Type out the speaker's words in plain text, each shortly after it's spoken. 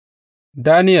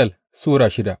Daniyel Sura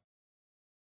shida.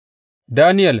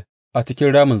 Daniyel a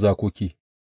cikin ramin zakoki.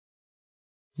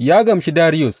 Ya gamshi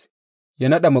Dariyus ya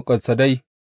naɗa muƙaddasai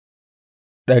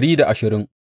 120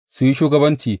 su yi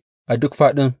shugabanci a duk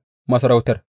fāɗin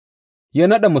masarautar, ya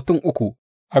naɗa mutum uku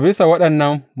a bisa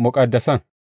waɗannan muƙaddasan,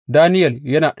 Daniyel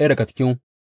yana ɗaya daga cikin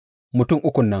mutum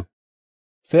ukun nan,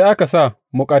 sai aka sa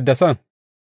muƙaddasan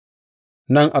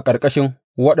nan a ƙarƙashin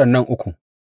waɗannan uku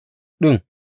ɗin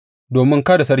domin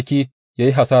kada sarki ya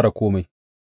yi hasarar kome.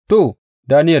 To,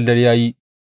 Daniyel dai ya yi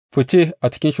fice a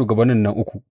cikin shugabannin nan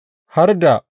uku, har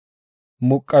da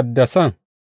muƙaddasan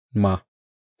ma,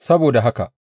 saboda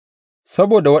haka,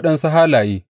 saboda waɗansu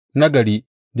halaye nagari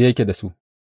da yake da su,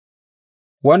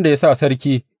 wanda ya sa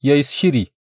sarki ya yi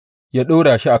shiri ya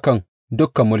ɗora shi a kan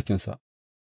dukan mulkinsa.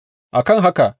 A kan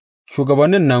haka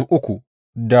shugabannin nan uku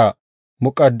da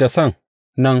muƙaddasan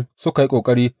nan suka yi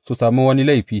ƙoƙari su sami wani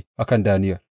laifi a kan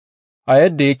Daniyel a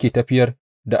yadda yake tafiyar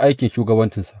da aikin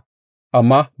shugabancinsa,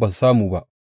 amma ba su samu ba,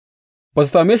 ba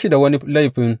su same shi da wani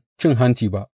laifin cin hanci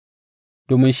ba,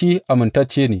 domin shi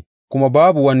amintacce ne kuma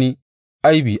babu wani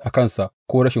aibi a kansa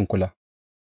ko rashin kula.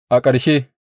 A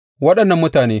ƙarshe, waɗannan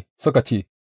mutane suka ce,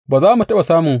 Ba za mu taɓa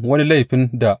samun wani laifin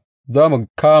da za mu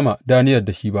kama Daniyel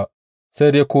da shi ba,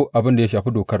 sai dai ko abin da ya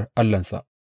shafi dokar Allahnsa.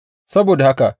 Saboda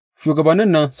haka shugabannin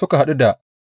nan suka haɗu da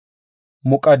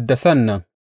muƙaddasan nan,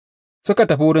 suka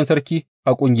tafi wurin sarki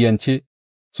a ƙungiyance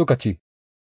suka ce,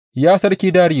 Ya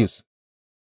Sarki Dariyus,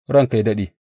 ranka yă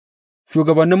daɗe,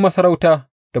 shugabannin masarauta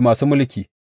da masu mulki,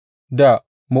 da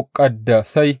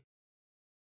muƙaddasai,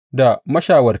 da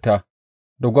mashawarta,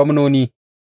 da gwamnoni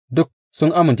duk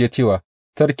sun amince cewa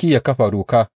sarki ya kafa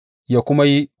doka ya kuma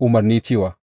yi umarni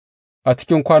cewa a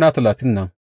cikin kwana 30 nan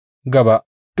gaba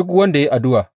duk wanda ya yi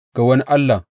addu'a ga wani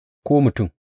allah ko mutum,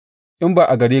 in ba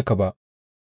a gare ka ba,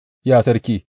 ya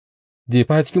sarki,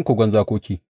 jefa shi cikin kogon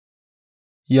zakoki.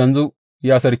 Yanzu,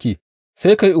 ya sarki,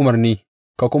 sai ka yi umarni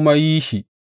ka kuma yi shi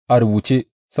a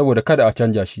rubuce saboda kada a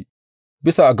canja shi,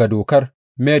 bisa ga dokar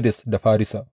Medes da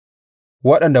Farisa,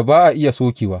 waɗanda ba a iya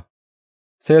sokewa.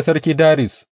 Sai Sarki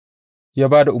Dariyus ya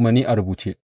ba da umarni a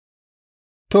rubuce.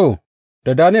 To,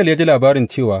 da Daniyel ya ji labarin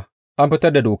cewa an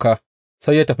fitar da doka,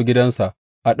 sai ya tafi gidansa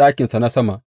a ɗakinsa na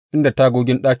sama inda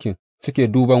tagogin ɗakin suke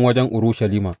duban wajen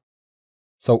Urushalima.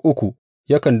 Sau uku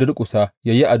yakan durƙusa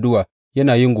ya yi addu'a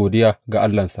yana yin godiya ga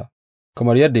Allahnsa,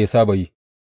 kamar yadda ya saba yi.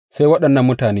 Sai waɗannan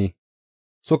mutane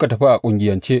suka tafi a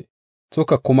ƙungiyance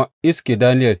suka kuma iske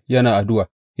Daniyel yana addu'a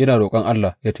yana roƙon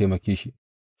Allah ya taimake shi.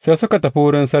 Sai suka tafi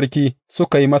wurin sarki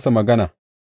suka yi masa magana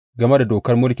game da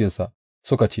dokar mulkinsa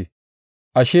suka ce,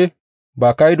 Ashe,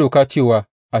 ba ka yi doka cewa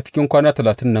a cikin kwana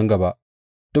 30 nan gaba,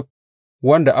 duk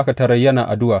wanda aka tarar yana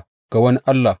addu'a ga wani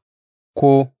allah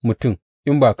ko mutum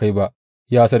in ba kai ba,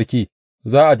 ya sarki,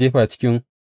 za a jefa cikin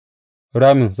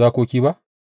ramin zakoki ba?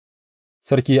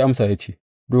 Sarki ya amsa ya ce,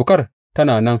 Dokar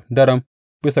tana nan daram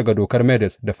bisa ga dokar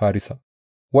Medes da Farisa,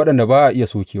 waɗanda ba a iya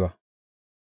sokewa.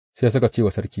 Sai suka ce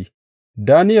wa sarki,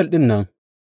 Daniyel ɗin nan,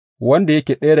 wanda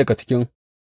yake ɗaya daga cikin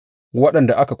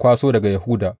waɗanda aka kwaso daga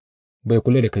Yahuda, bai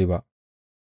kula da kai ba,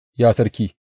 ya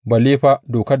sarki, balle fa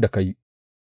dokar da ka yi,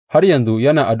 har yanzu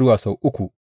yana addu'a sau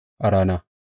uku a rana.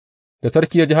 Da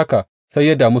sarki ya ji haka sai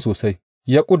ya damu sosai,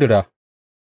 ya ƙudura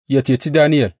ya ceci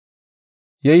Daniyel,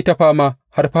 ya yi ta fama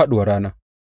har fāɗuwar rana,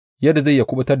 yadda zai iya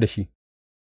kuɓutar da shi.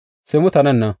 Sai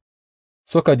mutanen nan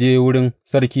suka je wurin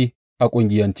sarki a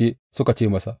ƙungiyance suka ce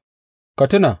masa, Ka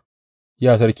tuna,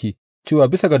 ya sarki, cewa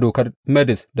bisa ga dokar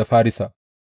Medes da Farisa,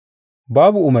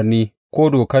 babu umarni ko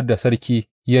dokar da sarki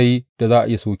ya yi da za a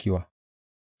iya sokewa.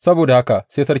 Saboda haka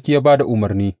sai sarki ya ba da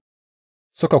umarni,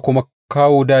 suka kuma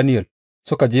kawo Daniyel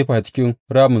suka jefa cikin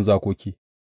ramin zakoki.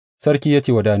 Sarki ya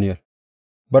ce wa Daniyel,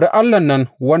 Bari Allahn nan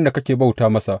wanda kake bauta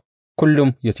masa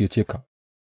kullum ya cece ka.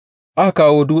 Aka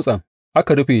kawo dutsen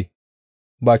aka rufe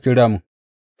bakin ramin,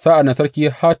 sa'an nan sarki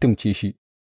ya hatimce shi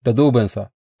da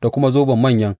zobensa da kuma zoben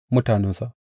manyan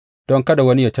mutanensa, don kada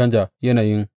wani ya canja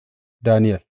yanayin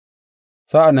Daniyel.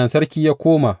 Sa'an nan sarki ya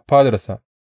koma fadarsa,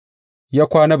 ya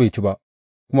kwana bai ci ba,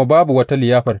 kuma babu wata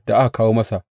liyafar da aka kawo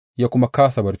masa, ya kuma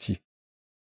kāsa barci.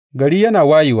 Gari yana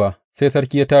wayewa sai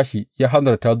sarki ya tashi ya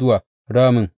hanzarta zuwa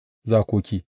ramin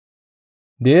zakoki.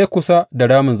 Da ya yi kusa da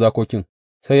ramin zakokin,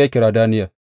 sai ya kira Daniyel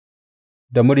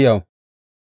da murya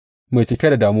mai cike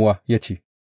da damuwa ya ce,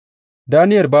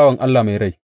 Daniyel bawan Allah mai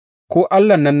rai, ko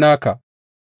Allahn nan naka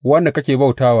wanda kake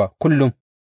bauta wa kullum,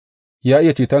 ya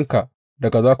iya cetonka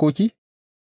daga zakoki?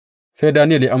 Sai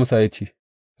Daniyel ya amsa ya ce,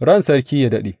 Ran sarki yă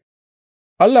daɗe,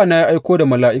 Allahna ya aiko da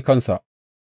mala'ikansa,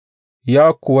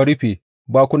 ya kuwa rufe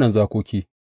bakunan zakoki,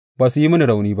 ba su yi mini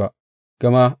rauni ba,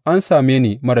 gama an same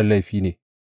ni marar laifi ne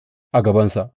a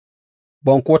gabansa.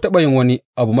 ban kuwa taɓa yin wani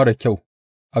abu marar kyau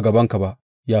a gabanka ba,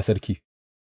 ya sarki.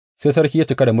 Sai sarki ya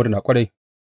cika da murna ƙwarai,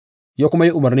 ya kuma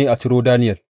yi umarni a ciro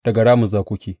Daniyel daga ramin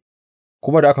zakoki,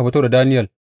 kuma da aka fito da Daniyel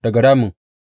daga ramin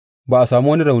ba a sami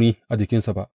wani rauni a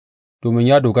jikinsa ba, domin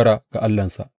ya dogara ga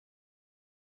Allahnsa.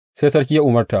 Sai sarki ya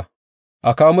umarta,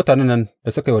 a kawo mutanen nan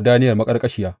da suka yi wa Daniyel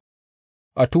maƙarƙashiya,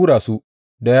 a tura su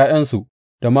da ’ya'yansu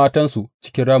da matansu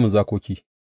cikin ramin zakoki.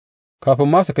 Kafin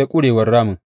ma su kai ƙurewar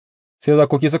ramin, sai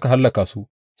zakoki suka hallaka su,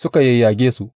 suka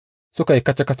yayyage su, suka yi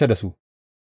kaca kaca da su.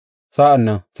 Sa'an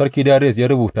nan Sarki Dariyus ya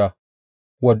rubuta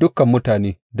wa dukan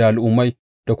mutane da al'ummai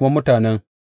da kuma mutanen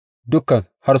dukan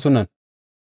harsunan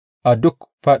a duk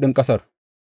fāɗin ƙasar,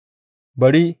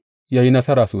 bari yă yi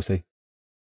nasara sosai.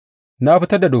 Na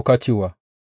fitar da doka cewa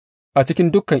a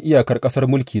cikin dukan iyakar ƙasar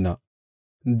mulkina,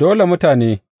 dole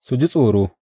mutane su ji tsoro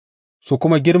su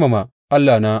kuma girmama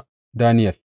Allahna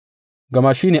Daniyel,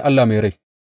 gama shi ne Allah mai rai,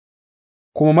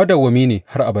 kuma madawwami ne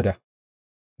har abada,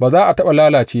 ba za a taɓa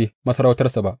lalace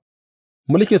masarautarsa ba,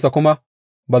 mulkinsa kuma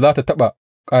ba za ta taɓa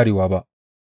ƙarewa ba,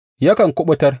 yakan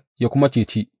kuɓutar ya kuma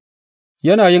ceci,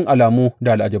 yana yin alamu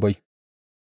da al'ajabai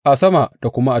a sama da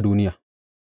kuma a duniya.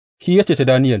 Shi ya ceci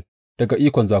Daniyel daga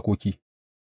ikon zakoki.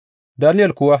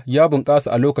 Daniyel kuwa ya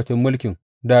bunƙasa a lokacin mulkin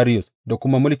Dariyus da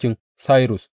kuma mulkin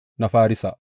Sairus na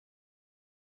Farisa.